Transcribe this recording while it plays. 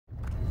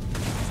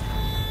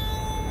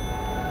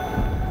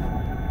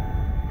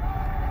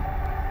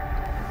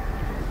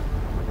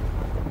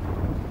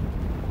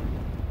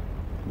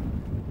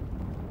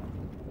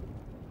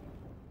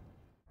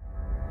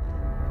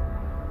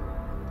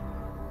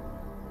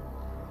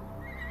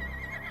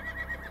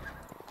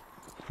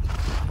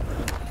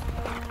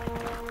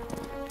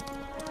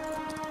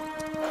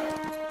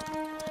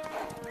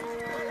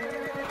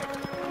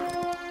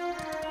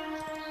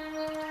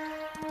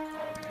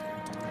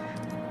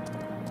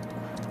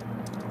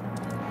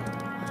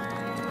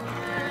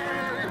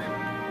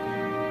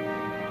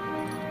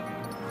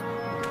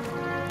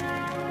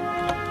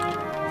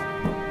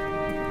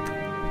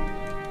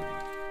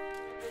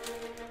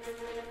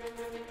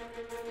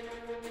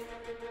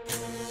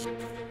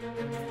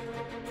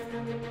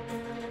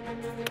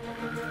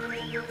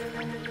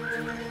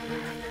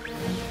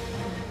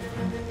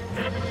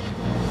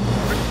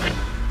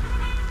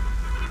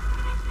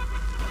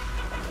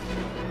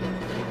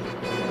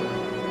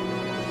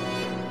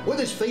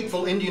his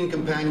faithful Indian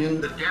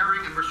companion, the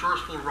daring and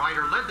resourceful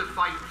rider led the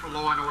fight for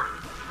law and order.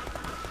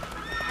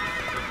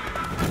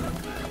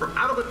 From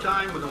out of the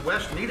time when the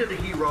West needed a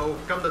hero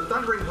come the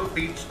thundering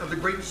hoofbeats of the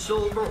great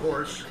Silver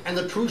Horse and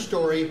the true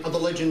story of the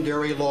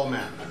legendary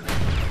lawman.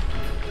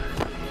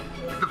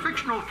 The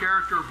fictional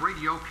character of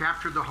radio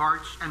captured the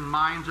hearts and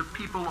minds of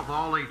people of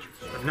all ages.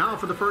 But now,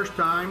 for the first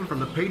time, from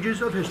the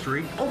pages of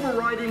history,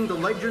 overriding the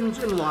legends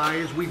and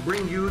lies, we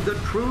bring you the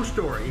true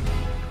story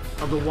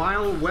of the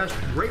Wild West's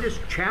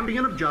greatest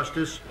champion of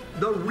justice,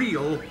 the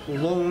real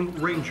Lone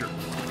Ranger.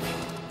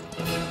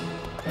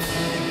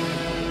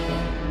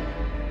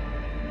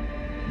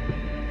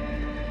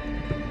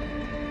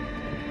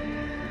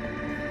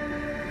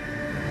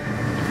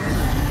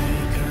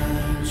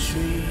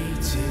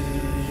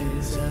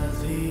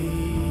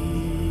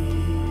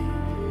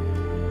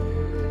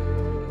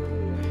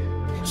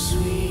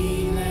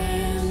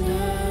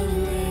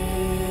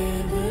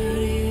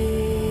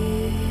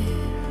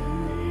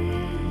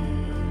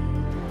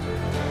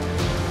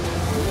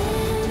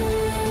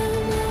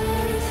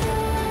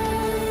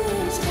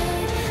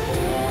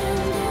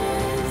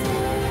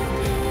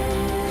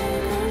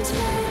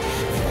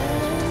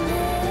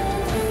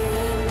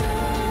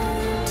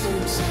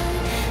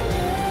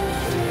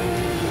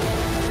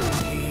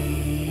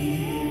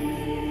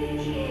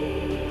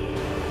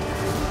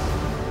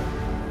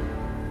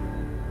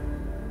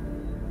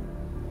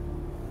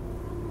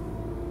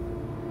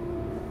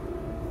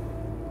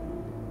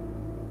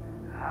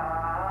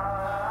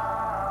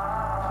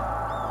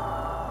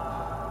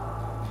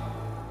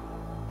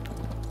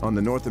 On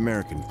the North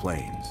American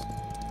plains,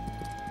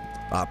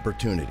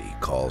 opportunity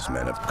calls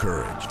men of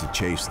courage to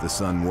chase the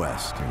sun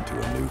west into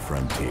a new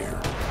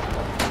frontier.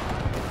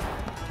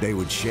 They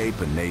would shape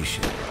a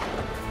nation,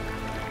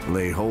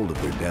 lay hold of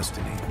their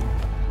destiny,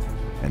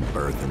 and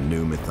birth a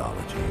new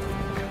mythology.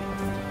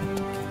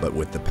 But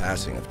with the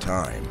passing of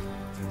time,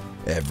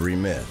 every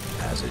myth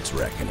has its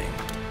reckoning.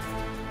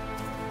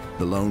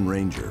 The Lone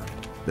Ranger,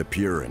 the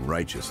pure and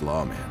righteous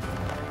lawman,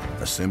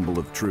 a symbol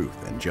of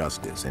truth and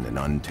justice in an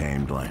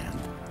untamed land.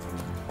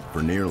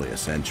 For nearly a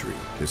century,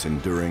 this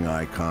enduring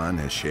icon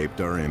has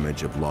shaped our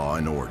image of law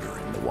and order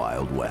in the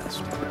Wild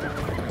West.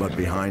 But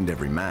behind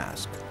every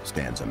mask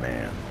stands a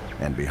man,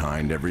 and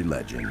behind every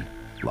legend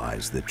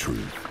lies the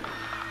truth.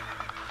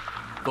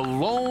 The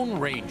Lone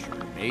Ranger,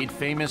 made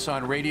famous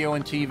on radio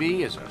and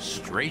TV as a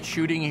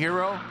straight-shooting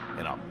hero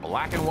in a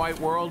black and white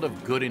world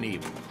of good and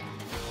evil.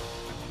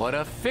 But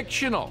a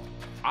fictional,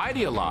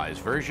 idealized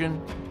version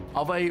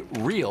of a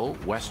real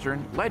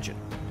Western legend.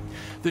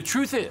 The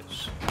truth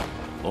is,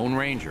 Lone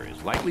Ranger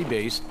is likely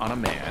based on a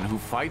man who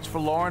fights for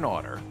law and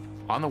order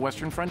on the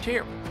Western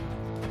frontier.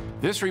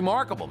 This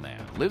remarkable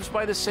man lives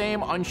by the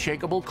same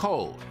unshakable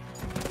code,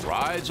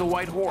 rides a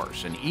white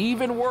horse, and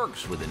even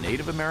works with a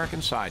Native American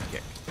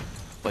sidekick.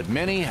 But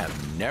many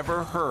have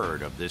never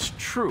heard of this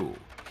true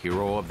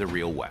hero of the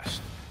real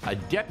West, a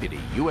deputy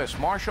US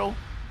Marshal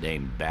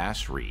named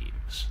Bass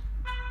Reeves.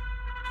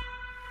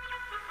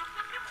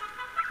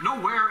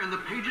 Nowhere in the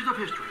pages of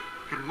history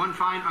can one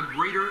find a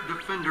greater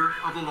defender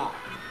of the law.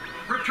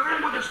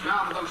 Return with us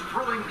now to those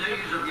thrilling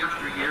days of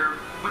yesteryear,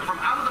 when from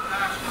out of the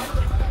past...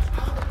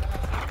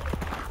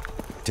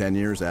 10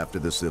 years after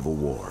the Civil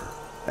War,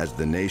 as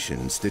the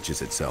nation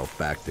stitches itself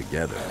back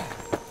together,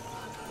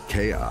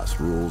 chaos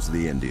rules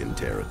the Indian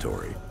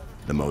Territory,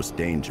 the most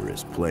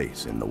dangerous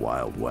place in the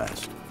Wild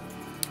West.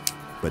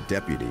 But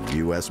Deputy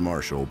US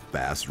Marshal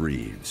Bass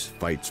Reeves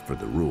fights for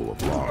the rule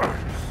of law.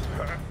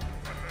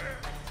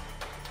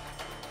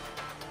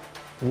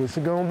 What's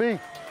it gonna be?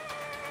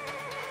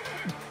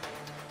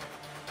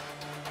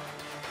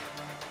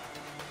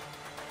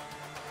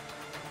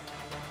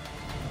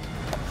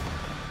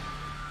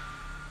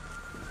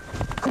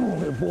 Come on,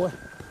 little boy.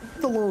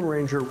 The Lone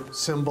Ranger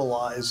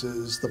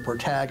symbolizes the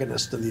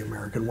protagonist of the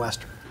American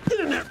Western. Get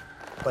in there!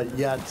 But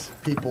yet,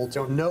 people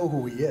don't know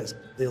who he is.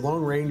 The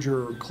Lone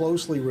Ranger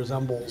closely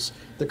resembles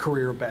the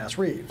career of Bass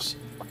Reeves.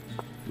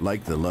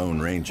 Like the Lone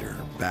Ranger,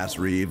 Bass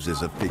Reeves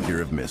is a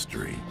figure of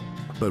mystery.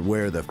 But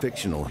where the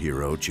fictional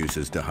hero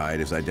chooses to hide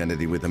his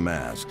identity with a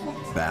mask,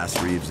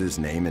 Bass Reeves'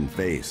 name and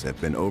face have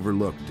been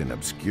overlooked and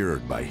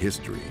obscured by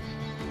history.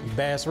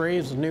 Bass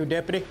Reeves, the new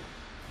deputy?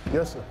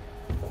 Yes, sir.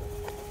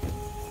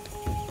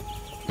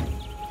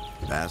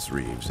 Bass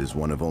Reeves is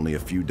one of only a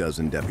few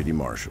dozen deputy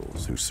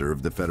marshals who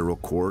serve the federal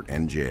court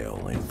and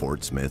jail in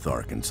Fort Smith,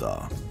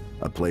 Arkansas,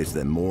 a place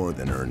that more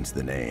than earns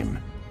the name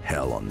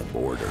Hell on the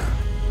Border.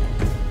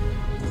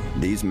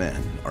 These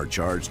men are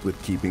charged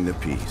with keeping the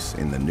peace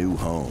in the new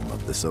home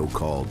of the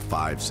so-called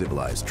 5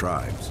 civilized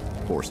tribes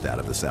forced out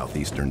of the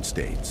southeastern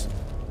states.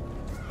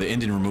 The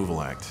Indian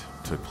Removal Act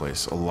took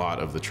place. A lot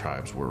of the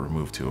tribes were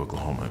removed to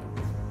Oklahoma.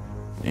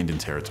 Indian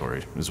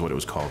Territory is what it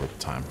was called at the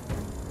time.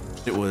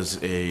 It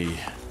was a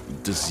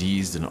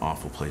diseased and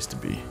awful place to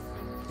be.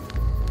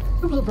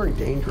 It was a very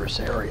dangerous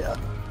area.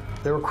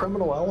 There were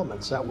criminal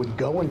elements that would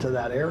go into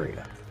that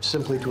area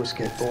simply to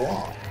escape the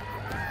law,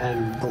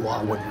 and the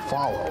law wouldn't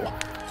follow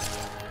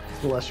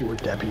unless you were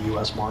deputy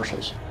U.S.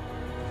 Marshals.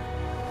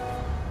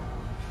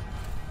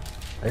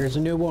 There's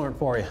a new warrant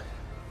for you.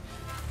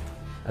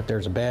 If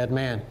there's a bad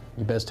man,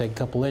 you best take a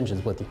couple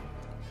engines with you.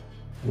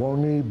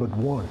 Won't need but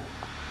one.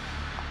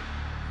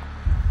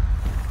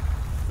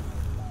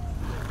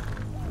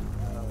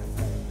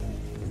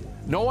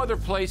 No other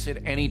place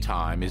at any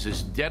time is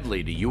as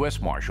deadly to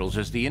U.S. Marshals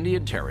as the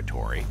Indian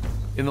Territory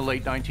in the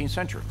late 19th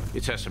century.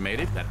 It's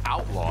estimated that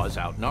outlaws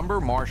outnumber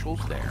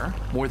marshals there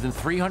more than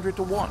 300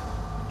 to 1.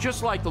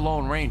 Just like the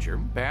Lone Ranger,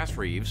 Bass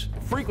Reeves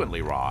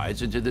frequently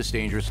rides into this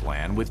dangerous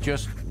land with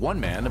just one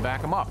man to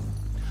back him up.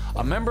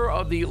 A member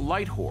of the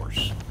Light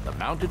Horse, the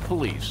mounted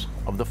police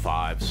of the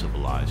 5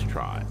 civilized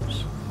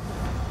tribes.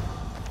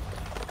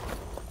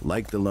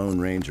 Like the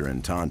Lone Ranger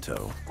and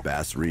Tonto,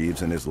 Bass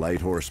Reeves and his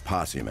Light Horse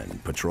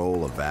possemen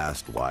patrol a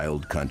vast,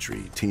 wild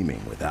country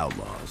teeming with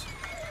outlaws.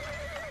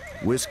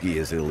 Whiskey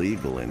is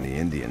illegal in the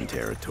Indian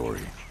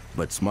Territory,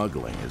 but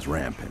smuggling is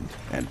rampant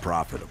and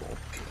profitable.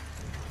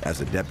 As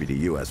a deputy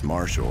U.S.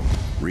 Marshal,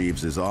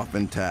 Reeves is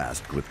often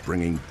tasked with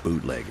bringing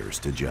bootleggers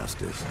to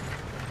justice.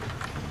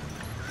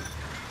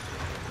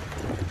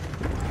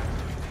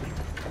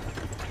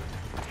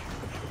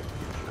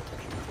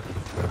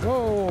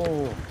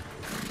 Whoa!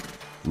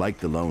 Like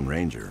the Lone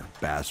Ranger,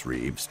 Bass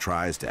Reeves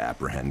tries to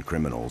apprehend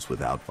criminals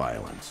without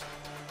violence.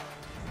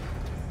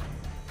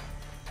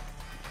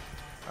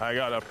 I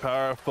got a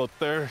powerful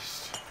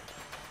thirst.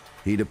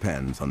 He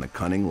depends on the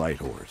cunning Light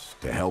Horse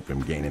to help him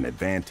gain an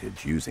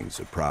advantage using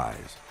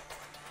surprise.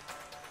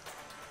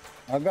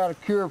 I got a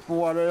cure for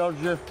what ails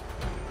you.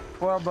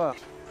 $12.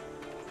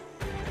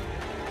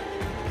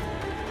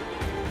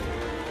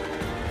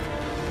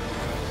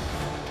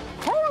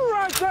 Hold it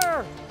right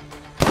there!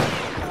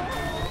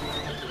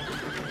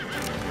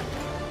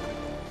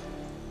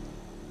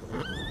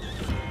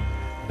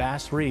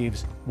 Bass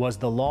Reeves was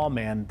the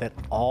lawman that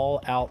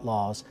all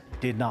outlaws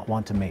did not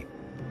want to meet.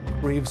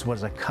 Reeves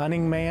was a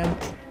cunning man.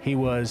 He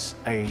was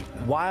a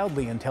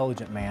wildly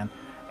intelligent man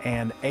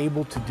and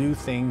able to do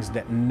things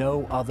that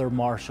no other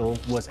marshal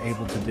was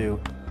able to do.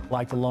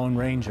 Like the Lone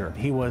Ranger,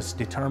 he was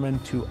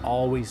determined to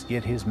always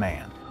get his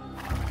man.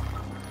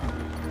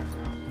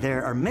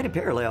 There are many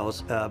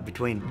parallels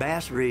between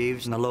Bass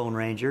Reeves and the Lone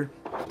Ranger.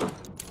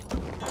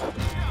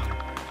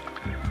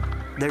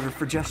 They were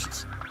for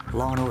justice,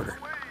 law and order.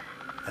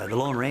 The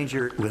Lone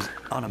Ranger was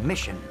on a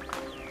mission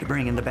to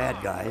bring in the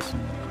bad guys.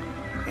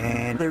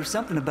 And there was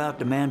something about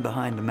the man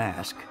behind the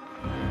mask.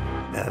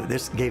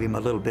 This gave him a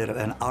little bit of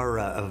an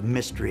aura of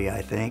mystery,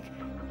 I think.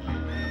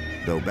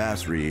 Though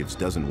Bass Reeves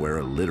doesn't wear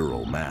a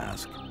literal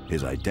mask,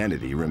 his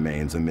identity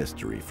remains a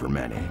mystery for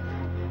many.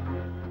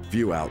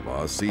 Few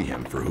outlaws see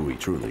him for who he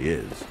truly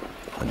is,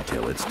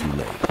 until it's too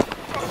late.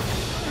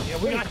 Yeah,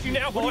 we got you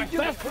now, boy.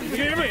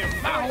 Give me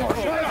my horse.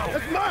 Shut up.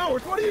 It's my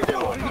horse. What are you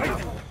doing?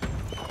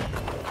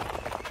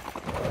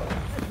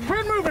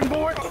 Quit moving,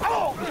 boy.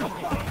 Oh!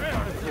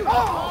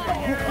 Oh!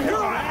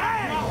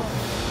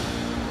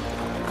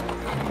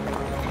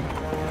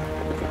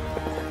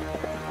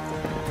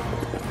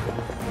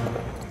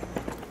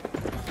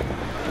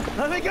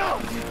 Let me go!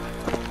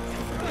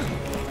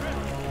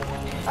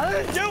 I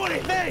didn't do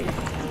anything!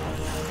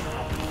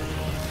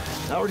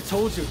 I already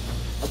told you.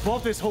 I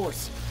bought this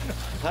horse.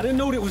 I didn't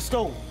know it was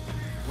stolen.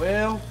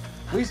 Well,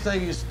 we say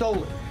you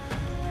stole it.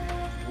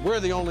 We're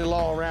the only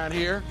law around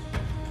here.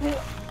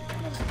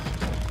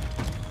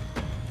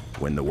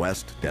 When the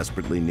West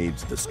desperately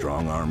needs the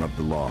strong arm of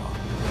the law,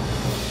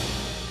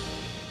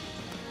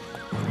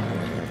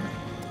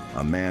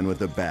 a man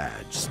with a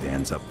badge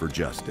stands up for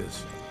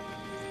justice,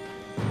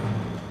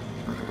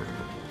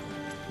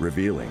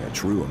 revealing a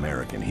true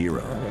American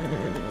hero.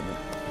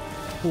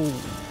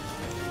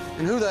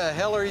 And who the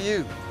hell are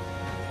you?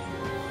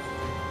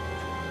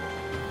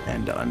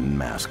 And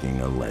unmasking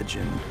a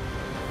legend.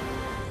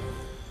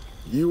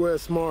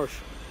 US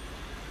Marshal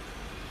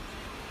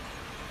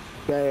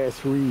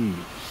Bass Reeves.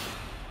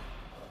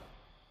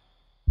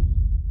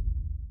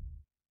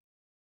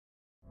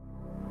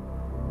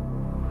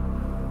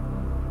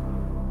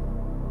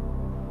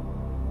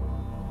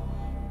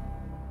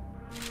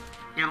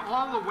 In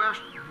all the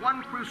West,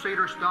 one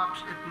crusader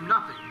stops at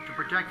nothing to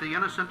protect the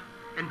innocent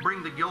and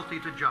bring the guilty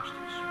to justice.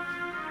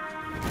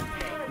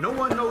 No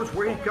one knows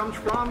where he comes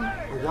from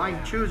or why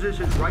he chooses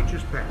his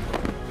righteous path.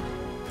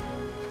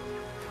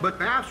 But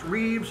Bass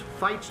Reeves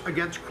fights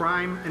against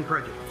crime and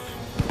prejudice.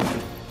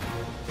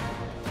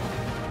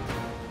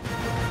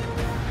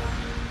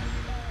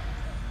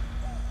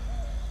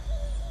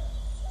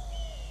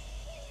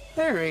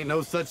 There ain't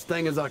no such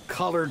thing as a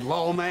colored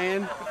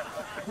lawman.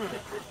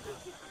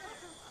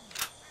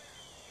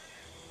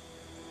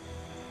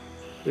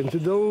 And to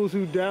those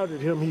who doubted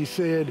him, he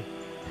said,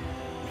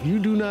 "If you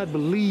do not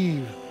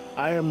believe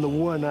I am the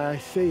one I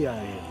say I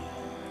am,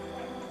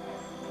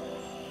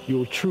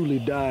 you'll truly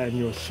die in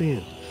your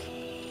sins."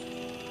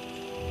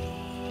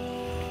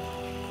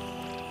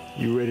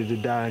 You ready to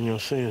die in your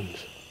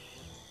sins?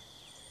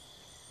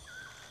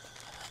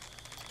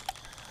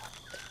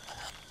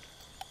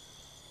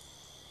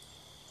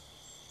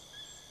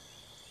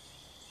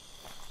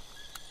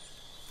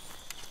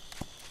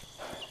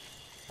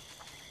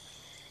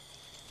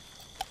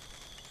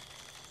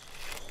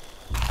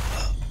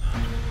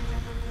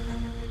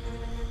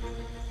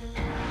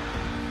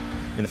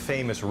 in a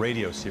famous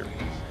radio series.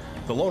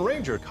 The Lone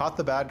Ranger caught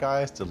the bad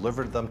guys,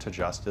 delivered them to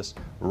justice,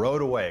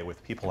 rode away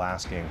with people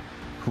asking,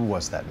 who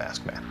was that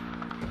masked man?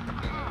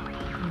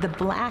 The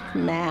black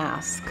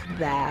mask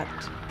that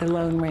the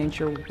Lone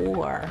Ranger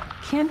wore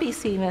can be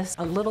seen as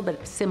a little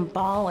bit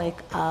symbolic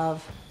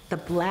of the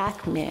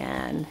black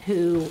man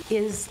who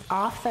is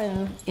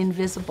often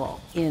invisible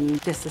in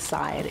this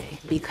society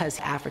because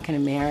African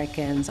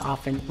Americans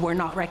often were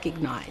not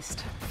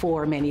recognized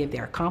for many of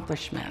their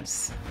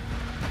accomplishments.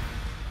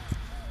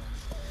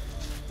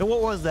 And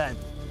what was that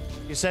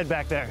you said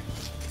back there?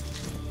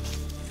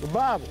 The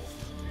Bible.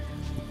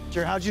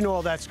 Sure, how'd you know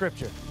all that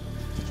scripture?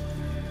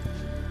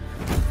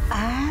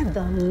 I,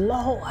 the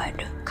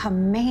Lord,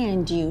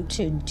 command you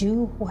to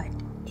do what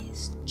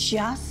is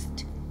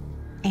just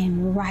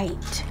and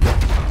right.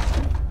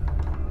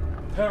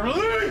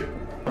 Hey,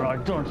 I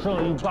don't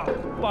tell you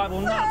about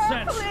Bible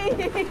nonsense.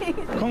 Please.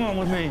 Come on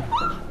with me.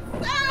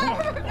 Come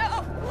on.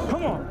 No.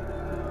 Come on.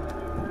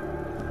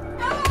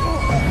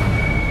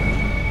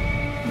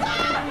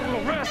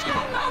 Little rascal.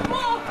 Not no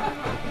more.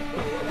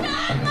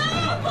 Not no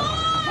more.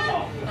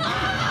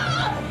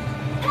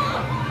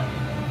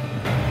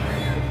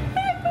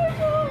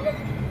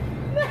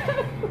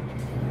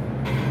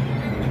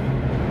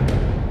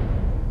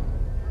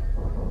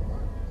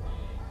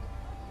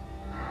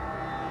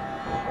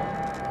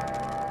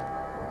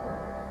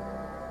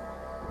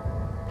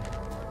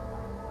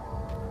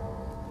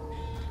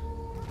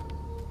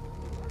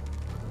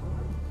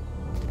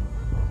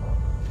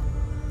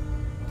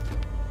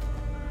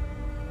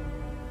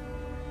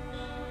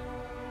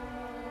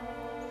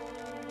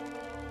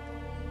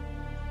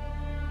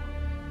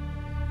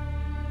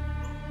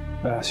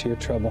 Bass, you're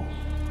trouble.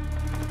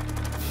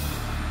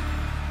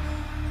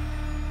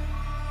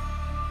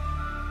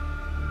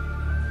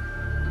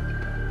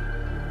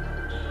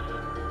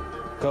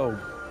 Go,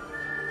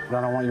 but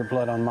I don't want your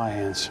blood on my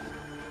hands.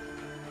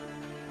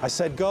 I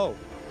said go.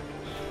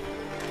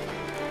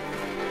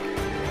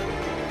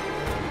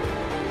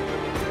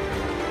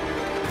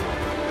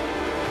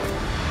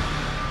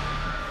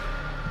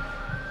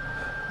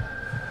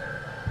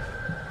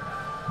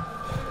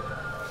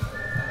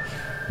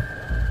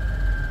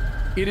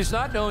 It is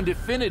not known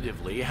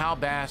definitively how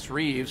Bass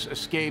Reeves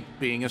escaped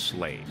being a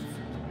slave.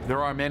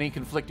 There are many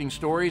conflicting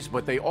stories,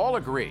 but they all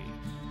agree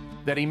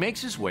that he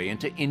makes his way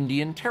into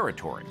Indian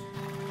Territory.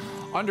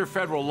 Under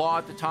federal law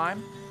at the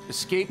time,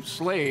 escaped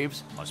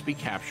slaves must be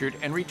captured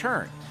and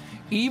returned,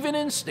 even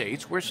in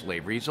states where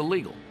slavery is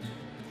illegal.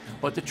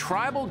 But the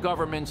tribal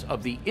governments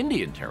of the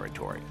Indian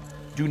Territory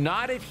do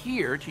not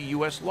adhere to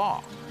U.S.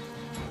 law,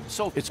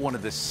 so it's one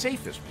of the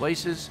safest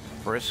places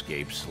for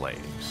escaped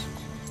slaves.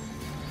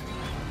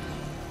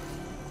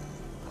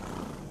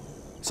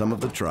 Some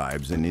of the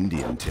tribes in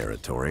Indian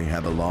Territory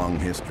have a long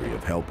history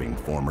of helping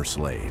former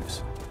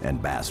slaves,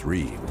 and Bass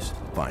Reeves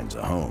finds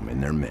a home in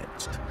their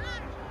midst.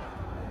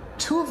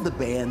 Two of the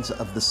bands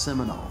of the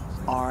Seminoles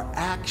are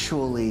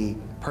actually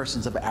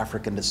persons of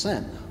African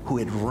descent who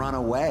had run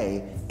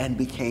away and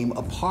became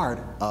a part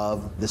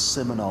of the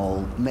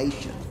Seminole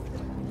Nation.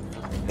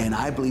 And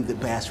I believe that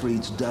Bass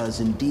Reeves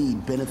does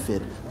indeed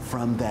benefit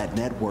from that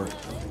network.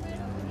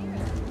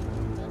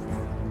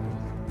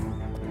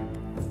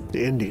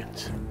 The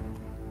Indians,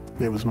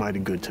 they was mighty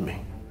good to me.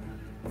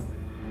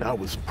 I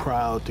was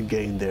proud to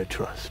gain their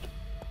trust.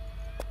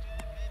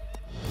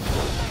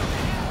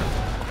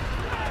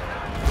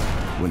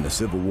 When the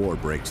Civil War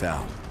breaks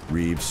out,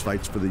 Reeves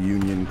fights for the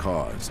Union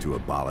cause to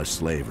abolish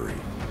slavery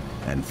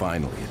and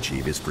finally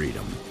achieve his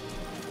freedom.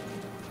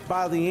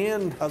 By the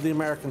end of the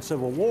American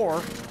Civil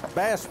War,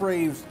 Bass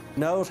Reeves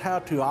knows how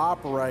to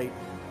operate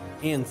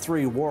in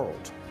three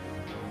worlds: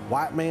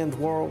 white man's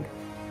world,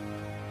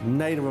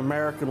 Native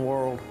American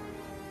world,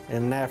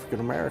 and an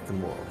African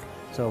American world.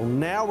 So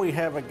now we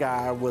have a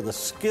guy with a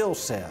skill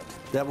set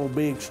that will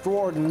be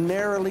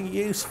extraordinarily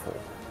useful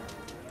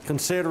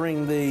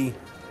considering the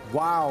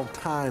wild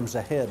times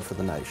ahead for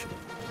the nation.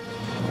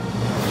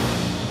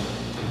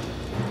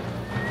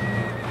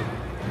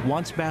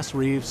 Once Bass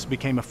Reeves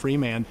became a free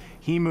man,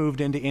 he moved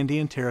into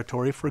Indian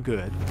Territory for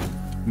good,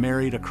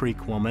 married a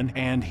Creek woman,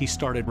 and he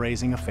started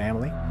raising a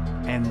family,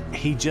 and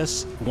he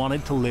just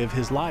wanted to live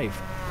his life.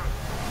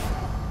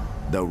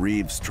 Though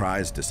Reeves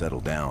tries to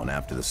settle down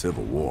after the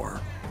Civil War,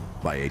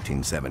 by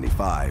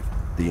 1875,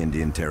 the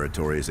Indian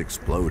Territory is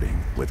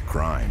exploding with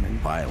crime and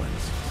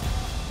violence,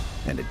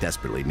 and it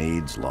desperately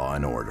needs law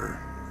and order.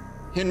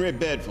 Henry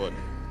Bedford,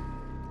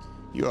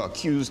 you are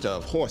accused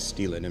of horse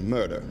stealing and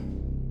murder.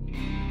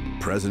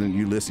 President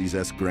Ulysses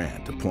S.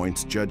 Grant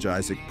appoints Judge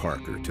Isaac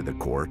Parker to the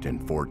court in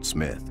Fort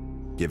Smith,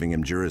 giving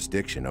him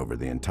jurisdiction over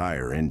the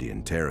entire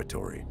Indian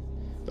Territory.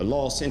 The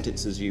law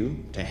sentences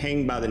you to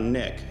hang by the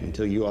neck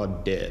until you are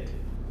dead.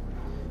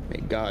 May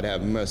God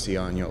have mercy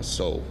on your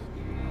soul.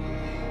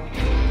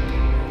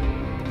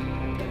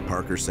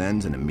 Parker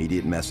sends an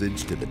immediate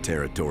message to the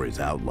territory's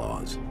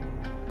outlaws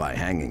by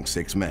hanging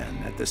 6 men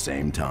at the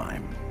same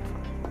time.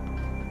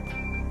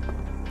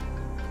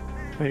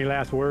 Any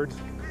last words?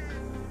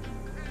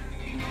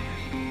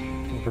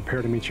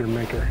 Prepare to meet your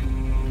maker.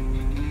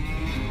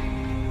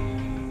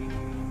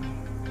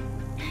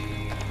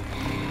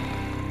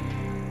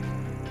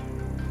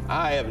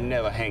 I have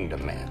never hanged a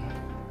man.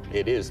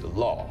 It is the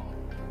law.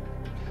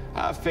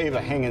 I favor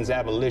hanging's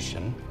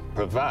abolition,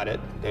 provided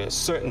there is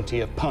certainty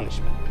of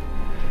punishment.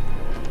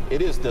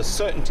 It is the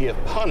certainty of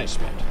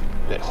punishment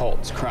that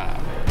halts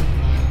crime.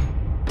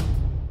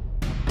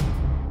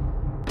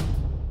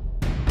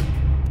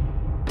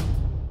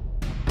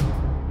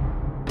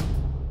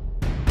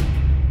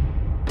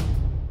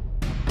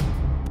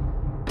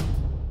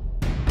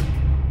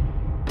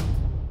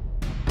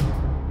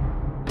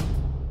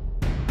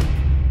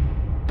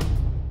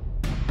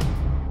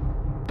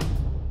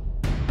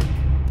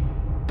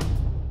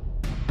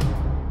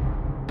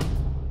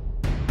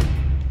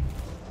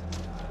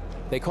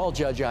 They call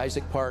Judge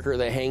Isaac Parker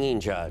the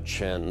hanging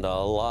judge, and a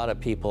lot of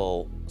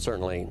people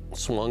certainly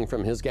swung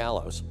from his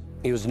gallows.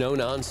 He was no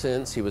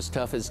nonsense, he was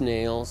tough as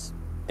nails,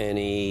 and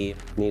he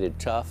needed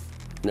tough,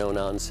 no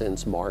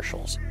nonsense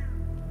marshals.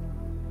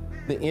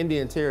 The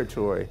Indian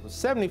Territory was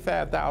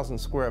 75,000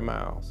 square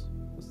miles.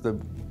 It's the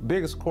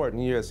biggest court in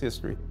U.S.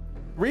 history.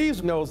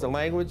 Reeves knows the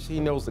language, he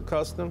knows the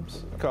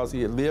customs because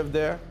he had lived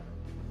there,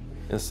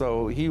 and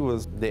so he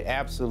was the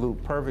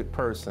absolute perfect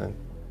person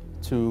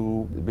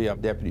to be a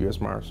deputy U.S.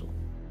 Marshal.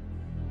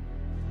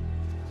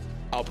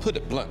 I'll put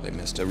it bluntly,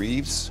 Mr.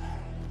 Reeves.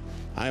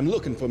 I am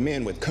looking for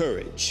men with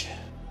courage,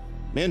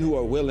 men who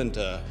are willing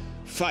to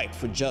fight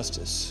for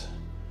justice,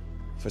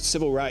 for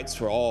civil rights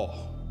for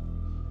all.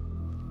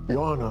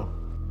 Your Honor,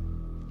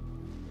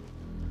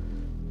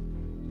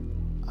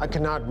 I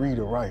cannot read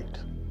or write.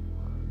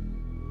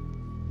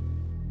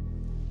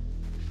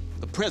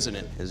 The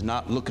president is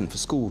not looking for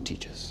school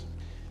teachers,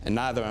 and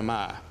neither am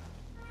I.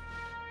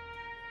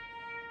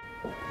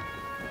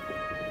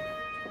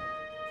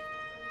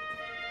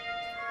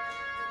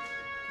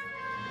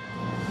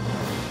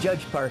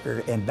 Judge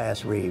Parker and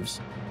Bass Reeves,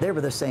 they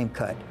were the same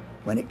cut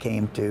when it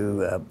came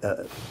to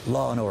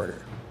law and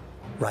order,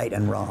 right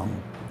and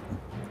wrong.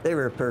 They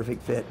were a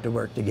perfect fit to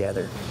work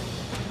together.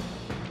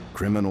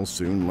 Criminals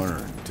soon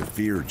learn to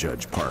fear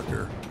Judge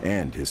Parker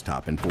and his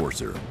top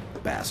enforcer,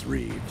 Bass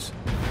Reeves.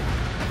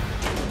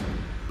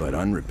 But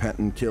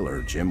unrepentant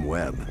killer Jim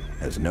Webb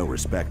has no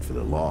respect for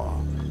the law,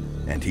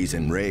 and he's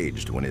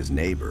enraged when his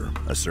neighbor,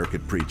 a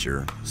circuit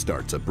preacher,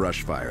 starts a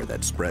brush fire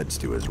that spreads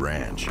to his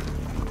ranch.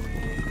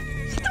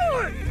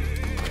 Stuart!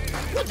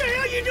 What the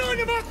hell are you doing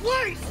to my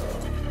place?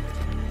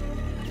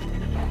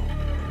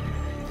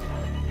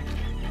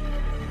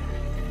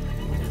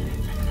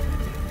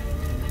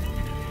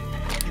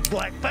 You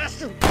black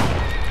bastard!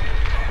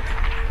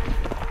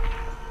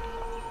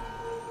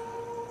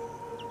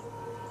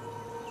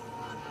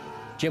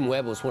 Jim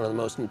Webb was one of the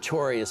most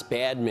notorious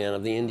bad men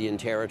of the Indian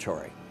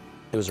Territory.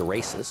 He was a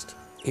racist.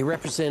 He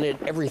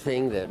represented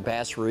everything that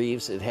Bass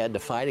Reeves had had to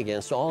fight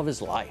against all of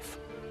his life.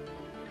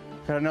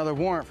 Got another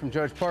warrant from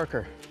Judge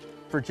Parker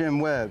for Jim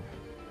Webb,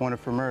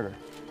 wanted for murder.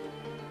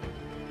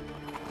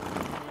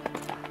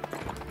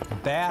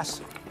 Bass,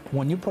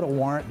 when you put a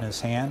warrant in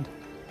his hand,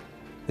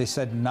 they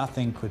said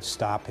nothing could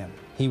stop him.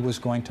 He was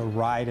going to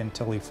ride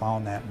until he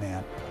found that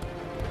man.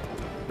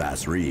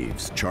 Bass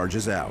Reeves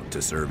charges out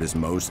to serve his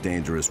most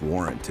dangerous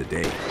warrant to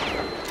date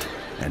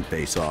and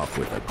face off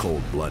with a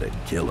cold-blooded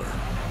killer.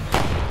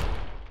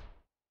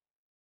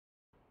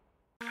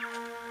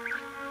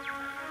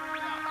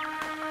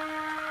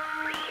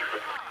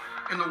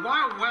 In the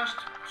Wild West,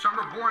 some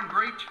are born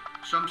great,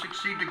 some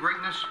succeed to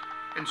greatness,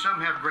 and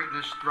some have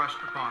greatness thrust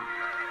upon them.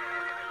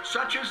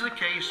 Such is the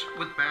case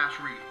with Bass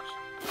Reeves.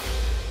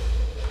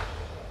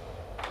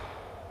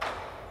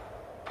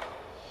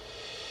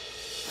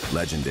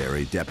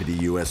 Legendary Deputy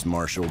U.S.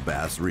 Marshal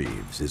Bass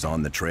Reeves is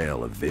on the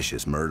trail of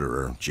vicious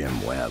murderer Jim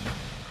Webb.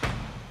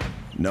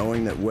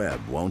 Knowing that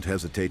Webb won't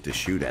hesitate to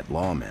shoot at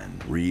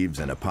lawmen, Reeves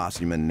and a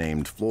posseman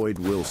named Floyd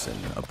Wilson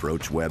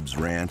approach Webb's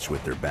ranch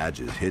with their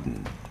badges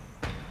hidden.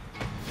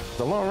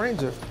 The Lone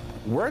Ranger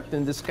worked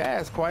in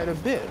disguise quite a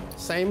bit,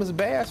 same as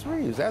Bass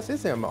Reeves, that's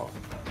his MO.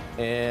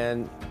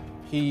 And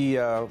he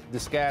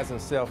disguised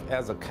himself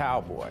as a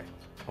cowboy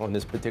on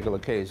this particular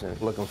occasion,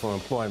 looking for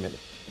employment.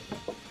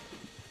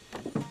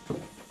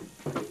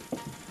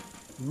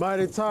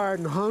 Mighty tired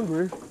and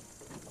hungry.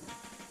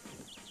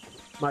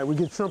 Might we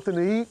get something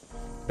to eat?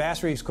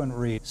 Bass Reeves couldn't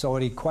read, so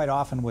what he quite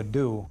often would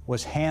do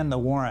was hand the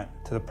warrant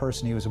to the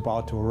person he was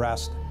about to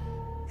arrest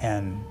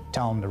and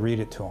tell him to read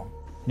it to him.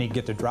 And he'd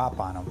get the drop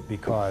on him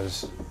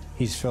because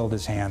he's filled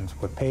his hands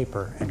with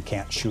paper and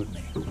can't shoot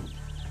me.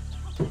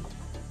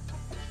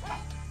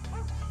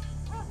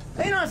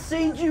 Ain't I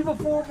seen you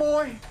before,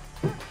 boy?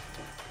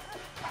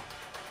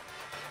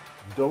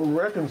 Don't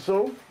reckon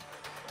so.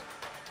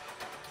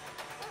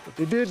 But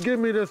they did give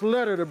me this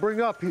letter to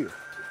bring up here.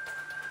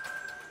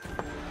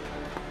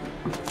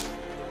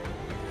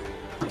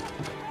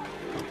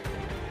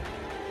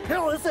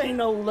 Hell, this ain't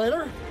no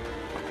letter.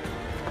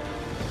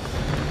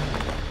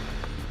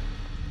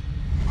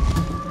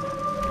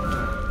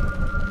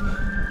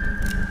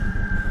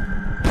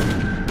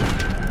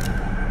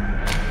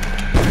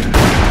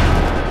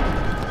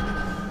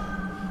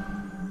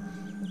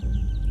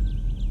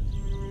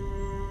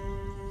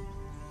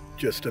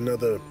 Just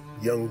another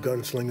young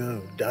gunslinger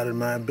who doubted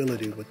my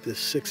ability with this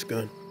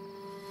 6-gun.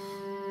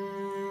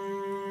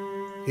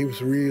 He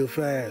was real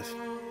fast,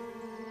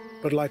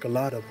 but like a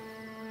lot of them,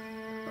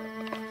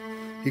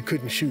 he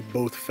couldn't shoot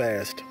both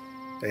fast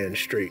and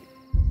straight.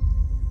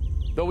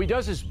 Though he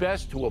does his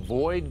best to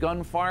avoid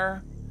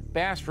gunfire,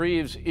 Bass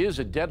Reeves is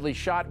a deadly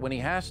shot when he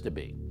has to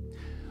be.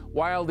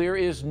 While there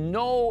is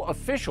no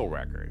official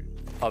record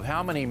of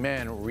how many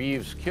men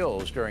Reeves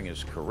kills during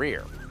his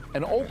career,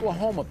 an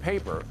Oklahoma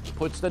paper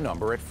puts the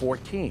number at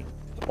 14,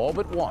 all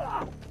but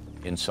one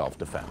in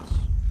self-defense.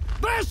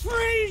 Bass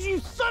Reeves, you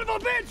son of a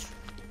bitch!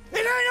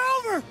 It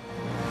ain't over!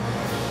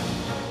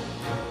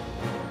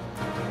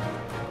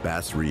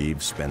 Bass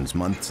Reeves spends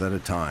months at a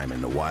time in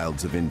the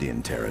wilds of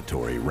Indian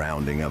Territory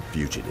rounding up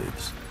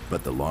fugitives.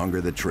 But the longer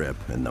the trip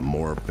and the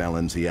more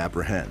felons he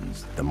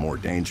apprehends, the more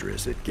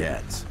dangerous it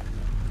gets.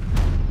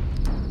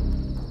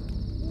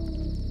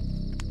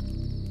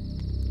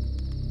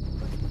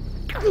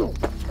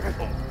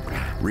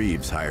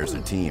 Reeves hires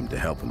a team to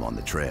help him on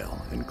the trail,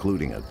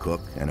 including a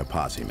cook and a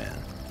posse man.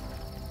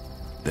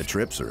 The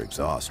trips are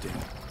exhausting,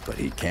 but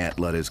he can't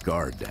let his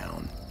guard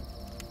down.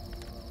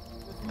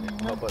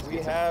 We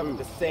have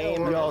the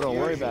same... Yo, don't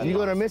worry about it. You're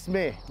gonna miss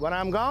me when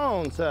I'm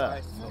gone, sir.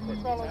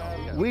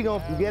 We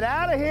gonna get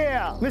out of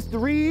here.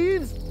 Mr.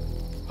 Reeves,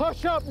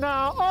 hush up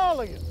now,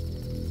 all of you.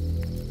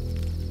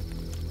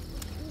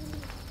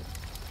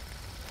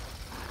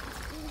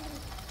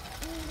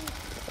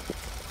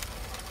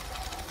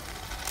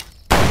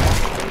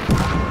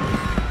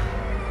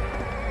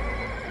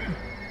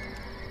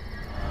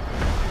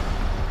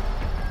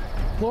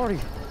 Lordy,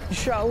 you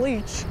shot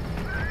Leach.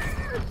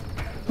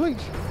 Leach,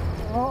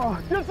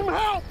 get some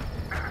help!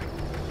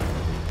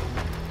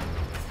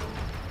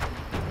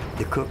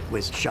 The cook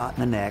was shot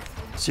in the neck,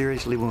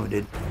 seriously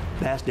wounded.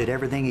 Bass did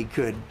everything he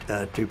could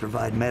to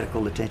provide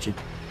medical attention.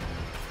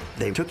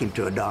 They took him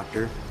to a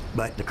doctor,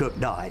 but the cook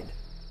died.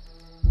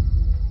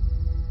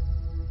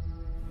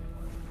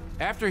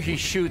 After he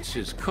shoots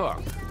his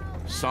cook,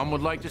 some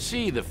would like to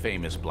see the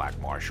famous Black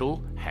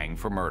Marshal hang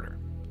for murder.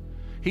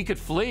 He could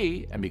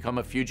flee and become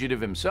a fugitive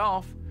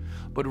himself,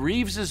 but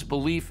Reeves's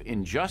belief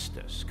in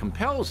justice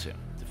compels him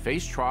to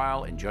face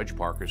trial in Judge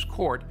Parker's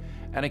court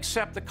and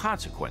accept the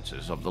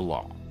consequences of the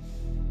law.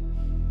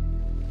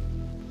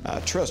 I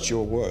trust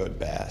your word,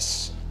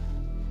 Bass,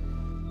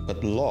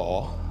 but the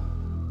law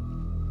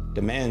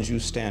demands you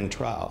stand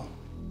trial.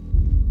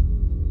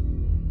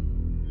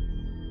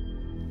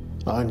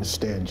 I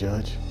understand,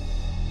 Judge.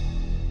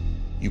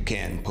 You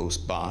can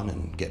post bond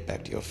and get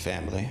back to your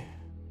family.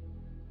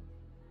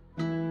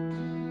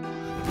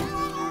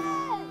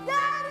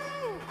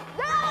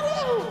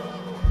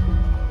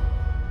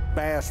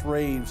 Bass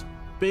Reeves,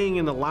 being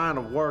in the line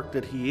of work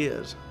that he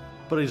is,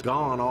 but he's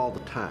gone all the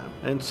time.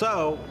 And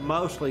so,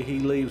 mostly he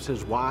leaves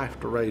his wife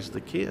to raise the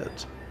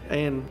kids.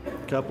 And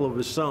a couple of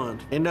his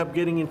sons end up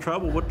getting in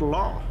trouble with the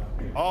law.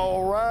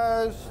 All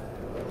rise.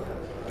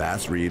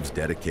 Bass Reeves'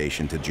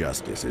 dedication to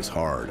justice is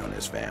hard on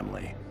his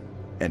family.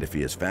 And if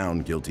he is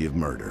found guilty of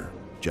murder,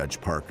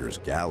 Judge Parker's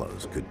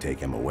gallows could take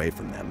him away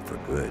from them for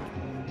good.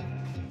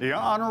 The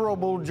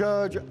Honorable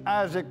Judge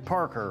Isaac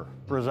Parker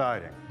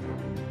presiding.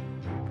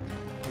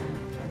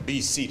 Be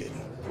seated.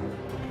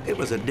 It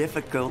was a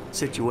difficult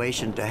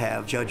situation to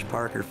have Judge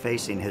Parker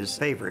facing his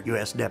favorite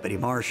U.S. Deputy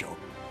Marshal.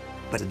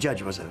 But the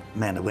judge was a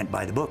man that went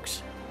by the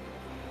books.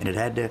 And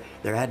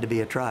there had to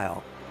be a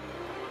trial.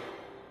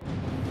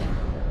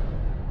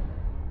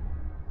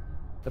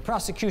 The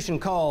prosecution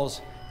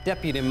calls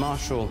Deputy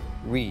Marshal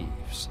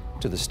Reeves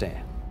to the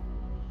stand.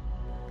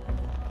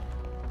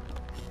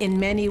 In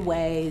many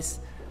ways,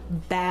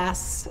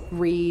 Bass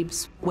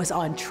Reeves was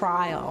on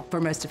trial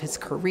for most of his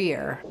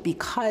career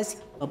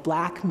because a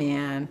black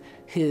man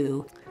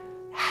who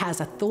has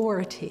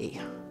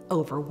authority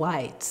over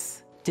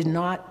whites did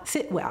not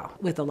sit well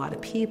with a lot of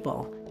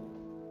people.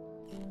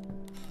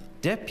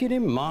 Deputy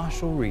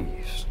Marshal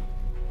Reeves,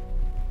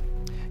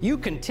 you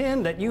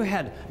contend that you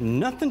had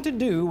nothing to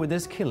do with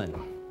this killing,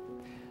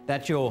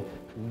 that your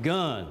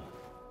gun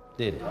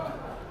did it.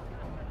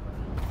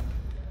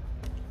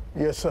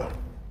 Yes, sir.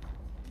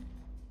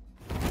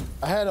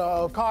 I had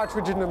a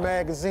cartridge in the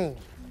magazine.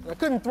 I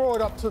couldn't throw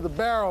it up to the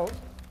barrel,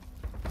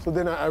 so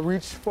then I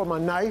reached for my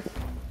knife.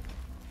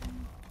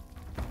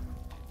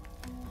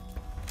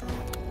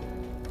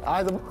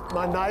 Either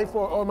my knife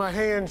or my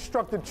hand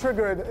struck the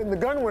trigger and the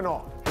gun went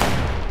off.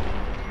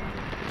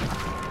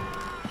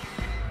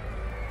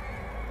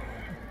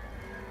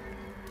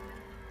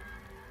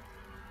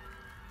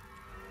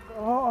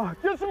 Oh,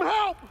 get some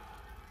help!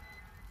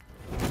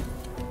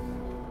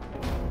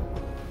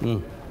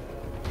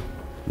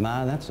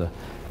 My, that's a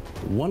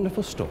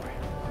wonderful story.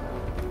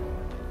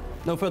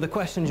 No further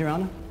questions, Your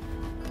Honor?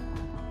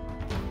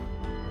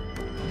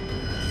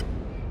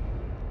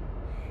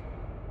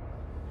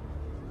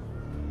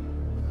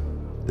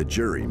 The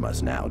jury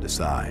must now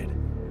decide,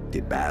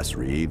 did Bass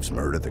Reeves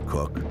murder the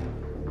cook?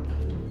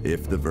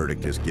 If the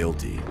verdict is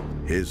guilty,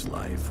 his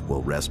life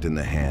will rest in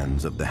the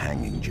hands of the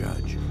hanging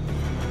judge.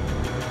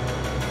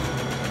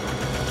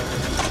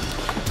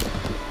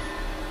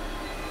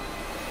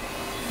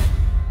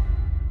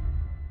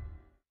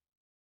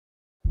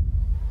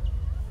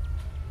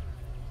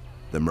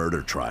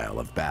 murder trial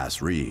of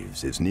Bass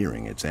Reeves is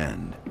nearing its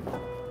end.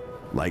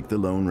 Like the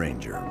Lone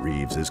Ranger,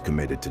 Reeves is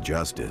committed to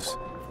justice,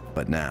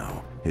 but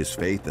now his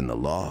faith in the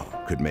law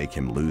could make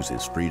him lose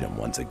his freedom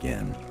once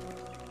again.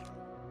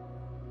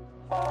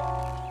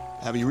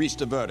 Have you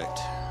reached a verdict?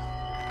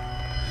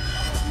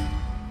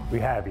 We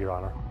have, Your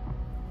Honor.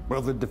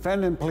 Will the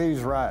defendant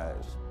please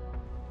rise?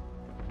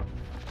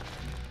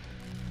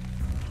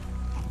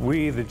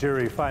 We, the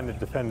jury, find the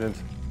defendant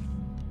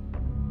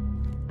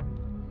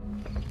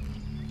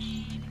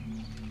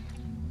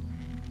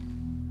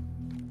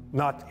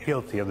not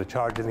guilty of the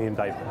charge in the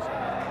indictment.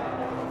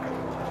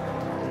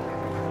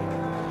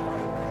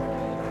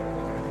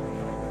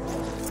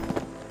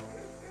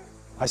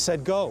 I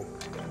said go.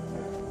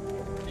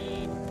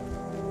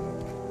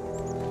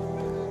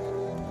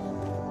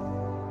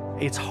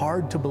 It's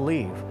hard to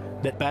believe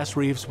that Bass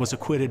Reeves was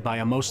acquitted by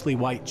a mostly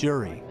white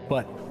jury,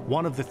 but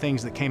one of the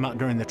things that came out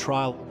during the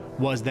trial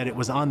was that it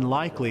was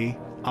unlikely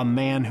a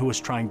man who was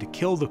trying to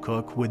kill the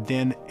cook would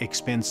then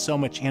expend so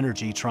much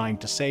energy trying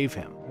to save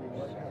him.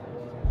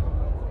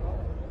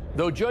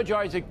 Though Judge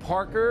Isaac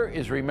Parker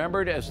is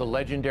remembered as the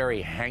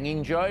legendary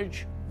hanging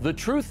judge, the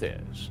truth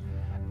is,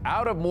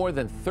 out of more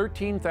than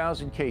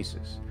 13,000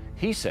 cases,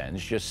 he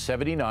sends just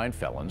 79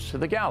 felons to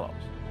the gallows.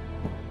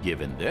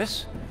 Given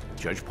this,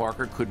 Judge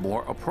Parker could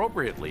more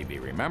appropriately be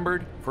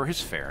remembered for his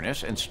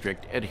fairness and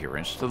strict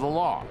adherence to the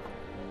law.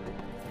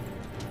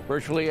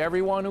 Virtually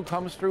everyone who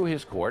comes through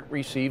his court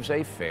receives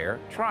a fair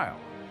trial,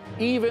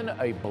 even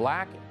a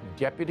black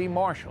deputy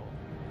marshal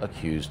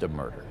accused of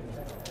murder.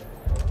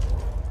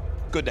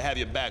 Good to have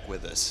you back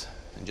with us,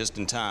 and just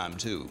in time,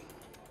 too.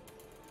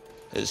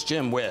 It's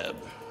Jim Webb.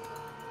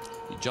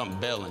 He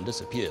jumped bail and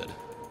disappeared.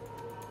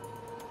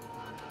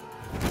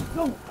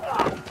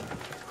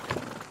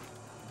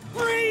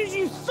 Freeze,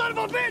 you son of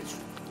a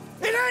bitch!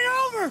 It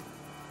ain't over!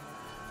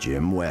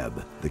 Jim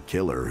Webb, the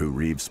killer who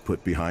Reeves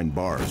put behind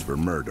bars for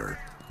murder,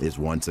 is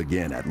once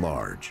again at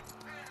large,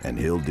 and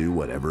he'll do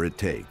whatever it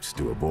takes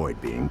to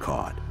avoid being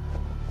caught.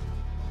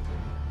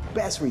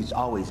 Bass Reeves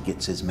always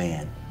gets his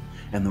man.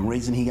 And the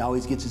reason he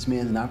always gets his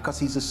man is not because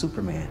he's a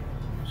Superman,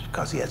 it's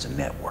because he has a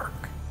network.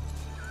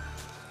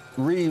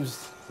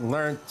 Reeves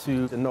learned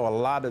to know a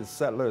lot of the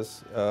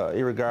settlers,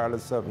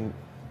 irregardless of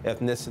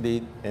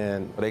ethnicity,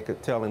 and they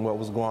could tell him what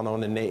was going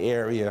on in their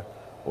area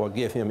or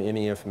give him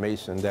any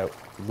information that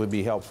would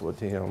be helpful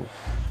to him.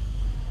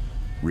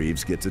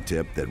 Reeves gets a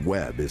tip that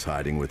Webb is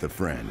hiding with a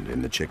friend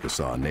in the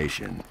Chickasaw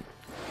Nation.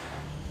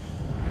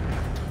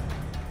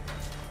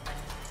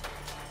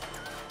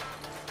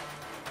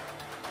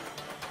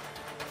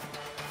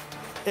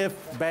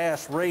 If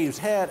Bass Reeves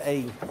had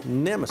a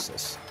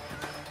nemesis,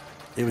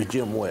 it was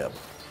Jim Webb.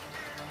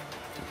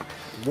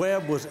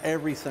 Webb was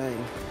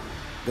everything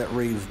that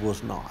Reeves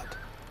was not.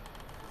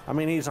 I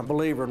mean, he's a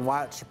believer in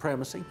white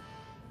supremacy.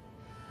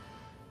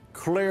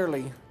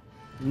 Clearly,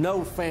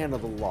 no fan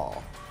of the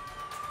law.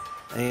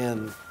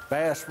 And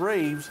Bass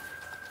Reeves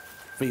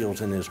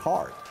feels in his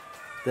heart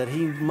that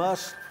he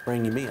must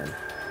bring him in.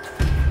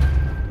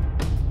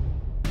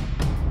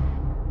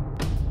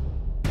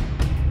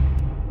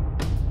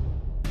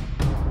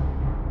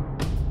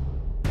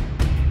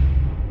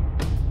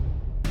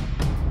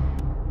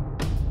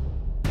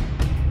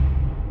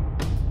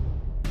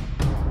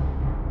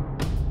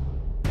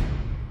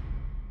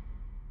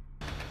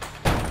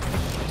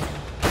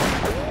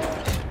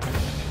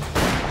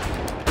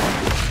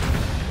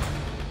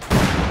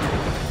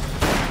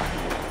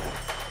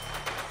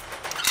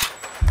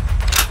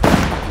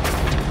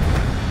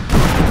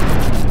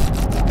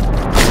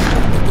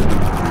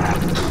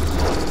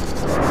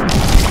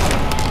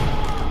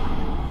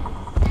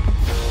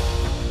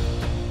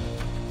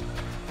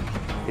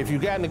 If you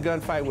got in a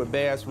gunfight with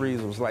Bass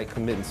Reeves, it was like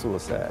committing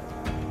suicide.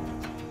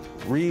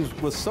 Reeves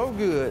was so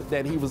good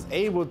that he was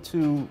able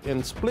to, in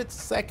a split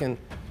second,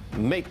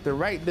 make the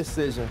right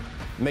decision,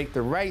 make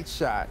the right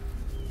shot,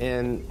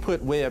 and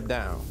put Webb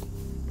down.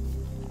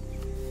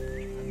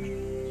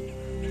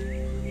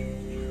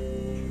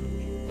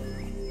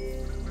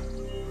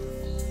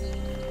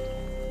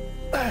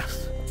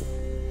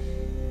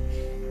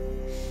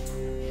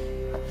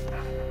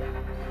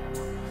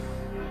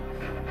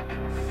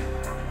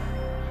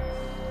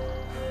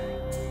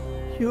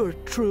 You're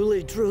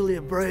truly, truly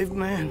a brave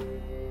man.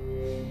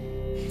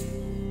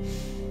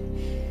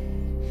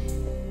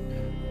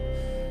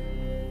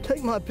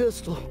 Take my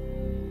pistol.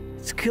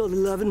 It's killed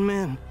 11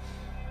 men.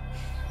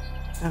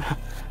 And I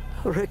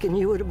reckon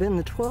you would have been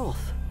the 12th.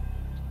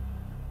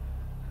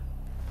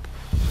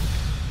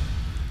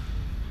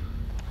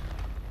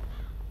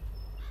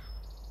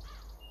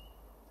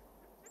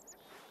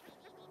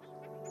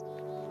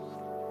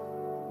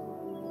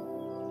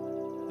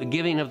 The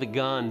giving of the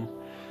gun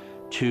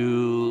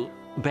to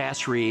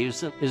Bass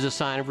Reeves is a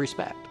sign of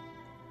respect.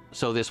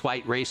 So this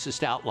white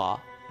racist outlaw,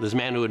 this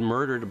man who had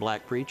murdered a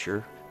black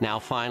preacher, now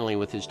finally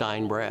with his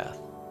dying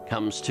breath,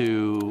 comes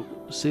to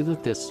see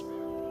that this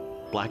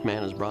black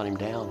man has brought him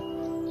down.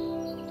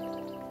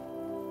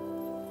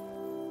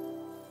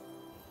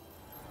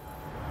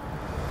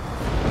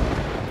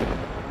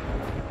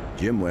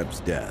 Jim Webb's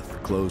death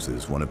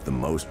closes one of the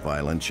most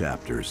violent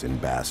chapters in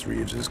Bass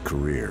Reeves'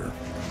 career.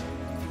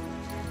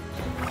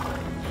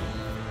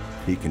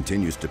 He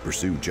continues to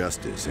pursue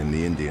justice in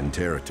the Indian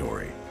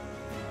Territory.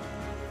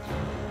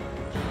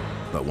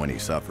 But when he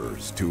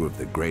suffers two of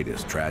the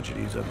greatest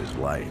tragedies of his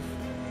life,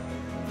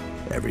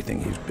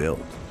 everything he's built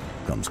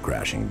comes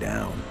crashing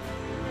down.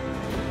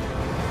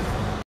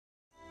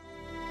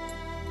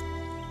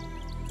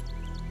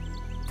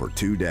 For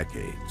 2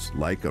 decades,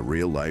 like a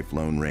real-life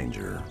Lone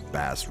Ranger,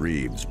 Bass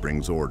Reeves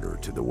brings order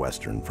to the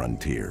western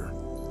frontier.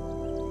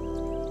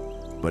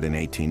 But in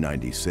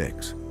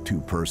 1896, 2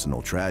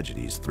 personal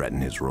tragedies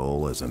threaten his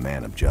role as a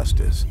man of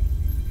justice.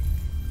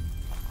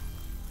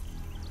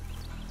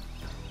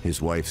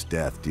 His wife's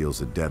death deals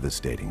a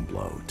devastating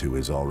blow to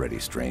his already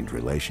strained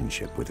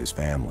relationship with his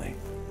family.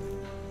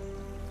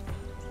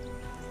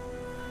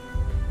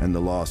 And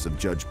the loss of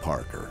Judge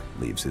Parker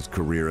leaves his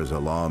career as a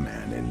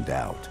lawman in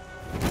doubt.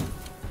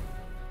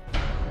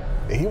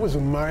 He was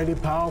a mighty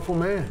powerful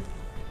man.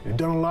 He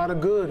done a lot of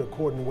good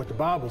according to what the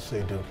Bible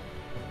say do.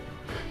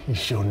 You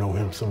sure know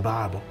him some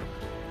Bible.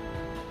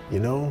 You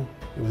know,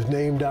 it was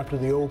named after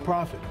the old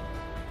prophet,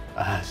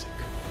 Isaac.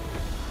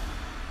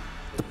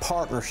 The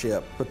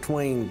partnership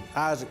between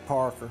Isaac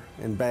Parker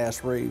and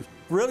Bass Reeves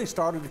really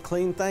started to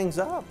clean things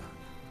up.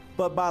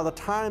 But by the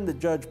time that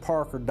Judge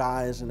Parker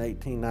dies in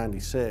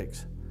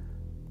 1896,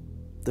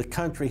 the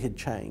country had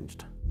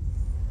changed.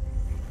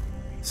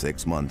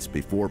 6 months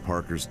before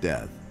Parker's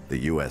death, the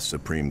U.S.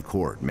 Supreme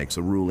Court makes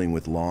a ruling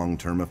with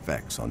long-term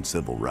effects on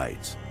civil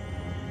rights.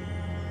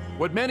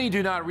 What many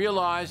do not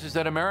realize is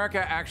that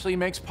America actually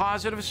makes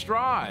positive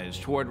strides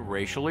toward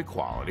racial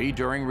equality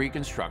during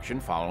Reconstruction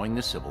following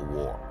the Civil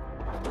War.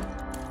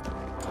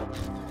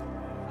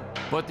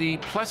 But the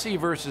Plessy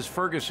versus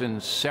Ferguson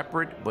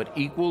separate but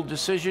equal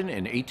decision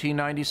in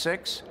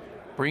 1896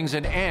 brings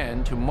an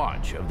end to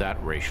much of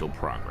that racial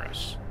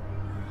progress.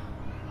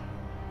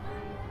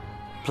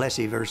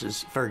 Plessy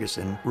versus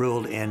Ferguson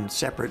ruled in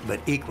separate but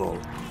equal.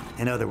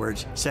 In other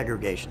words,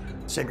 segregation.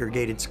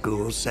 Segregated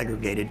schools,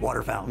 segregated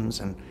water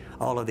fountains, and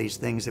all of these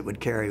things that would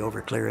carry over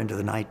clear into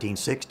the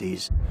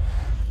 1960s.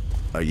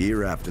 A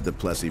year after the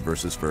Plessy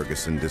versus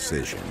Ferguson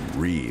decision,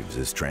 Reeves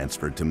is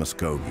transferred to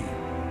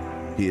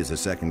Muskogee. He is a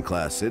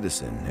second-class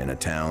citizen in a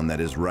town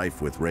that is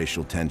rife with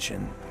racial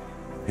tension.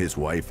 His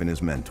wife and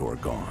his mentor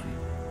gone.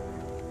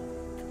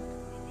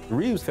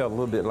 Reeves felt a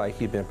little bit like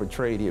he'd been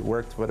portrayed. He had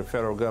worked for the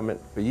federal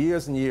government for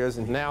years and years,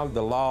 and now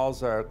the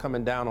laws are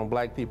coming down on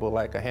black people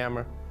like a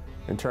hammer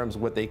in terms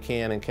of what they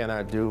can and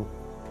cannot do.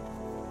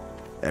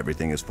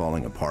 Everything is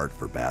falling apart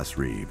for Bass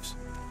Reeves,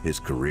 his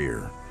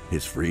career,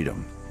 his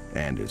freedom,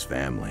 and his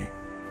family.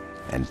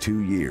 And 2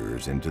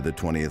 years into the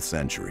 20th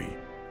century,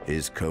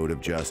 his code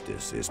of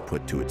justice is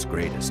put to its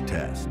greatest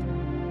test.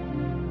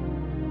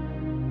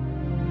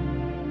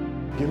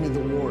 Give me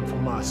the warrant for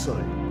my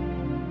son.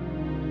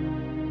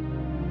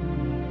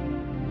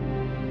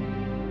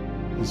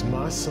 He's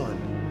my son,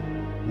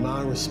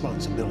 my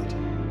responsibility.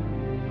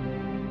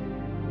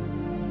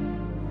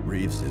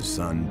 Reeves'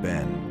 son,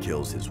 Ben,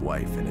 kills his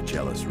wife in a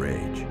jealous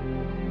rage.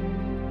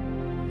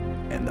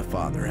 And the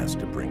father has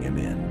to bring him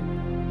in.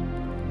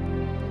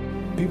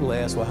 People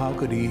ask, well, how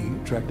could he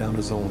track down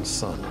his own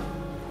son?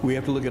 We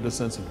have to look at the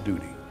sense of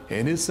duty.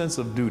 And his sense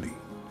of duty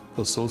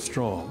was so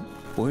strong.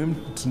 For him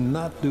to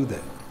not do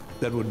that,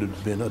 that would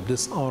have been a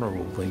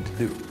dishonorable thing to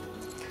do.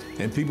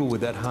 And people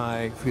with that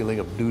high feeling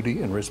of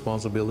duty and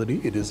responsibility,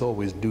 it is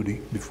always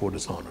duty before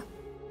dishonor.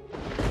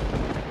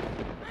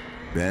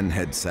 Ben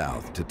heads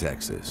south to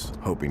Texas,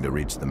 hoping to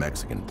reach the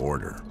Mexican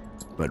border.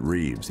 But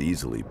Reeves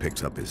easily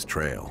picks up his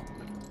trail.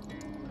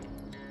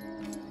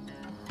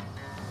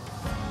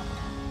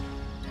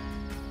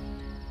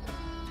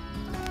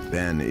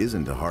 Ben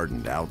isn't a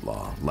hardened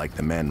outlaw like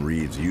the men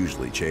Reeves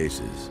usually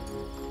chases.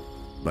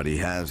 But he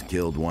has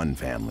killed one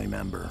family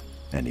member,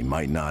 and he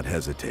might not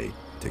hesitate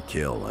to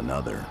kill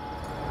another.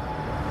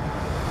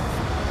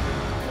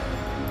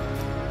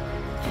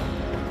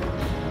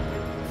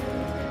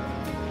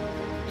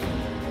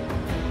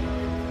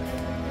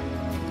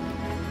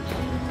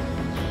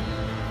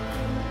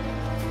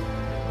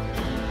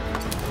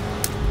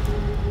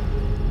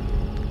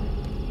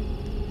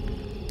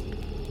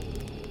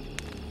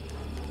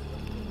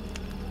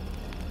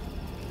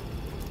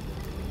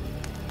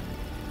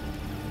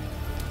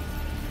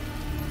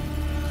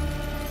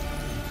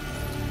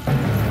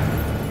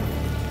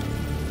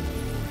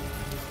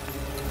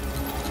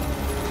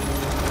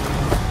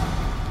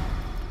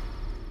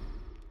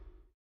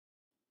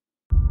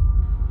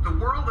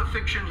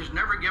 Fiction has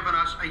never given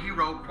us a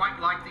hero quite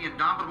like the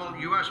indomitable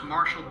US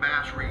Marshal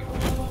Bass Reeves.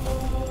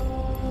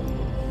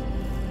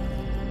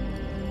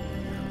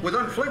 With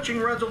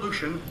unflinching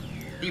resolution,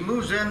 he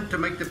moves in to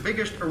make the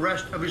biggest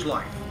arrest of his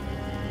life,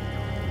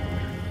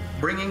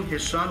 bringing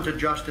his son to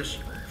justice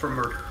for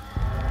murder.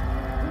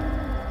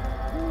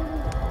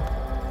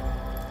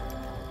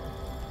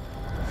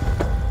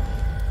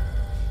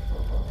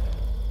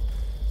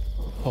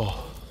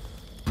 Oh.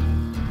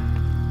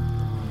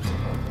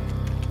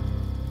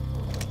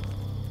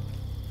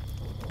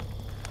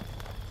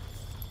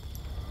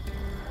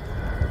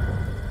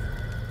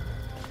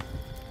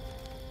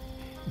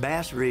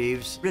 Bass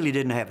Reeves really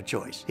didn't have a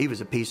choice. He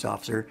was a peace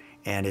officer,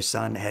 and his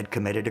son had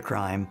committed a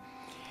crime,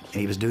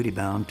 and he was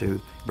duty-bound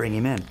to bring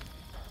him in.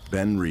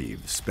 Ben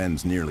Reeves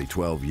spends nearly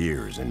 12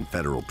 years in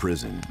federal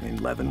prison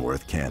in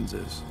Leavenworth,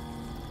 Kansas.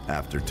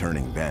 After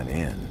turning Ben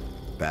in,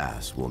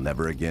 Bass will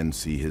never again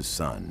see his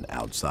son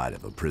outside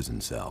of a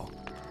prison cell.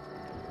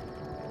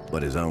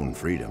 But his own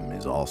freedom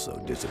is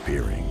also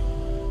disappearing.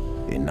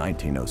 In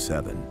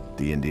 1907,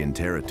 the Indian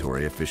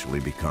Territory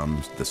officially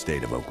becomes the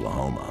state of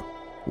Oklahoma,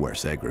 where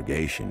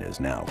segregation is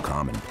now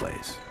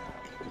commonplace.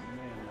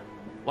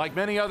 Like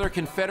many other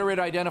Confederate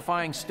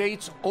identifying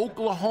states,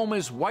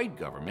 Oklahoma's white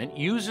government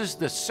uses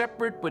the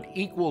separate but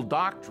equal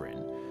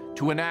doctrine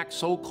to enact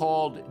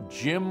so-called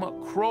Jim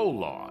Crow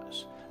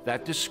laws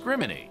that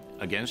discriminate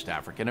against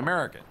African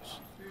Americans.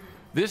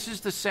 This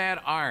is the sad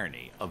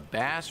irony of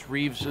Bass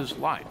Reeves's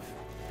life.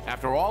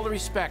 After all the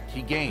respect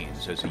he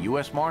gains as a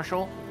US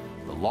Marshal,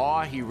 the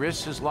law he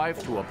risks his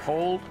life to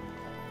uphold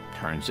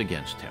turns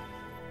against him.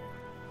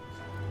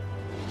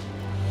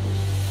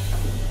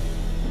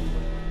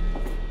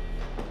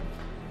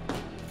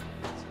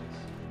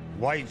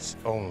 Whites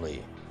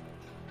only.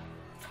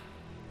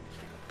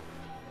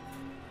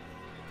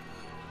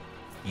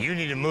 You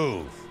need to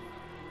move.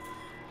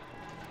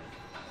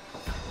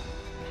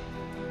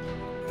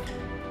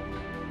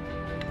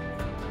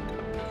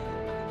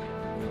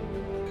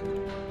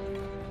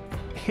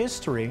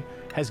 History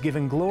has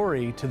given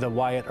glory to the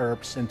Wyatt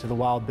Earps and to the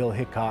Wild Bill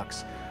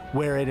Hickoks,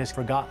 where it has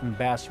forgotten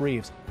Bass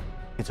Reeves.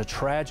 It's a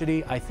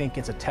tragedy. I think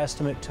it's a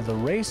testament to the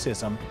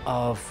racism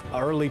of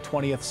early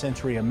 20th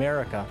century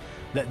America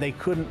that they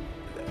couldn't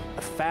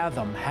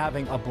fathom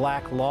having a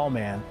black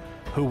lawman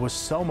who was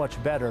so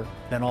much better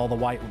than all the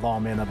white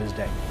lawmen of his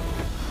day.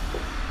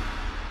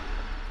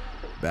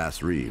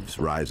 Bass Reeves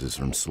rises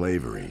from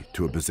slavery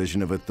to a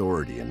position of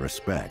authority and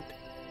respect,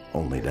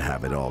 only to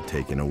have it all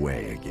taken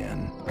away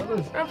again.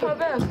 Grandpa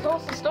Bass, tell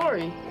us the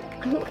story.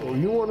 Oh,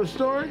 you want a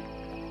story?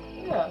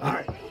 Yeah. All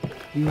right.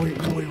 You wait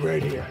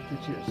right here. I'll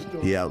get you a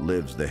story. He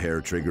outlives the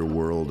hair-trigger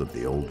world of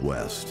the Old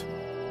West,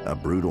 a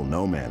brutal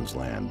no-man's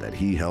land that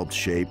he helped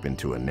shape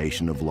into a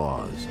nation of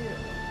laws.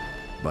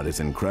 But his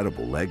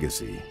incredible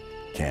legacy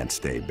can't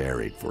stay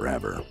buried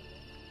forever.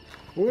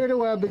 Where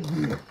do I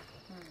begin?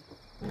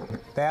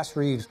 Bass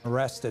Reeves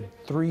arrested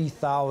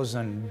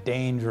 3,000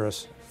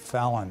 dangerous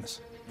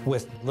felons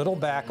with little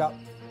backup,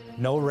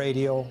 no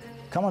radio.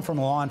 Coming from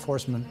a law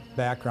enforcement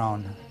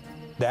background,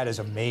 that is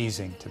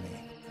amazing to me.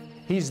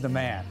 He's the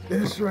man.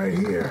 This right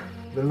here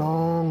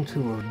belonged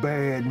to a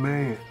bad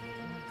man.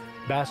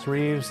 Bass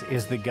Reeves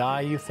is the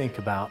guy you think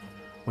about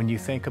when you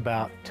think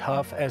about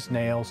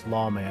tough-as-nails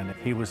lawman.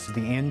 He was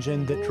the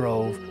engine that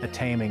drove the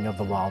taming of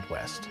the Wild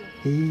West.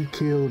 He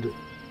killed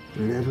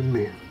 11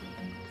 men.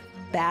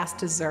 Bass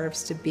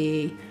deserves to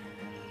be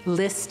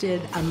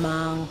listed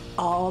among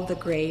all the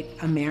great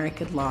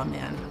American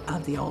lawmen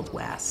of the Old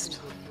West.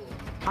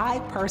 I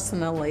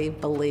personally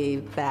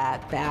believe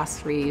that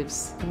Bass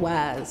Reeves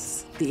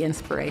was the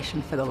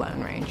inspiration for the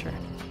Lone Ranger.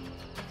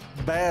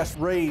 Bass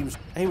Reeves,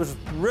 he was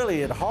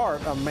really at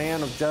heart a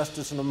man of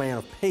justice and a man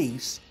of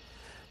peace.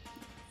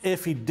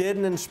 If he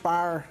didn't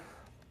inspire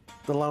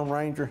the Lone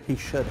Ranger, he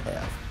should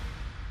have.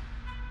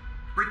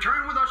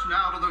 Return with us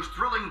now to those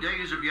thrilling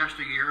days of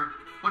yesteryear,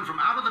 when from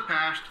out of the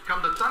past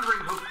come the thundering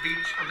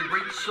hoofbeats of the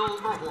great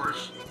Silver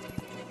Horse.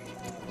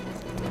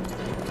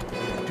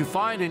 To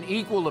find an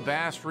equal to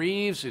Bass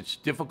Reeves, it's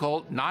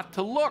difficult not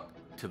to look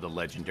to the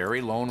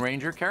legendary Lone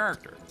Ranger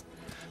character.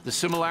 The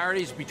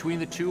similarities between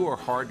the two are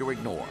hard to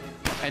ignore,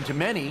 and to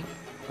many,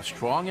 a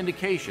strong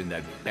indication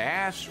that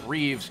Bass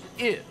Reeves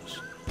is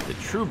the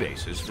true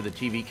basis for the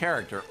TV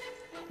character.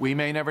 We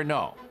may never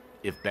know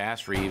if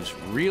Bass Reeves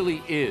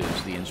really is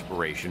the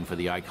inspiration for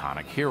the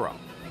iconic hero.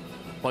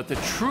 But the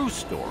true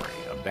story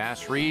of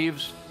Bass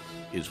Reeves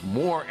is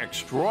more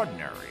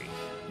extraordinary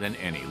than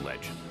any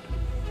legend.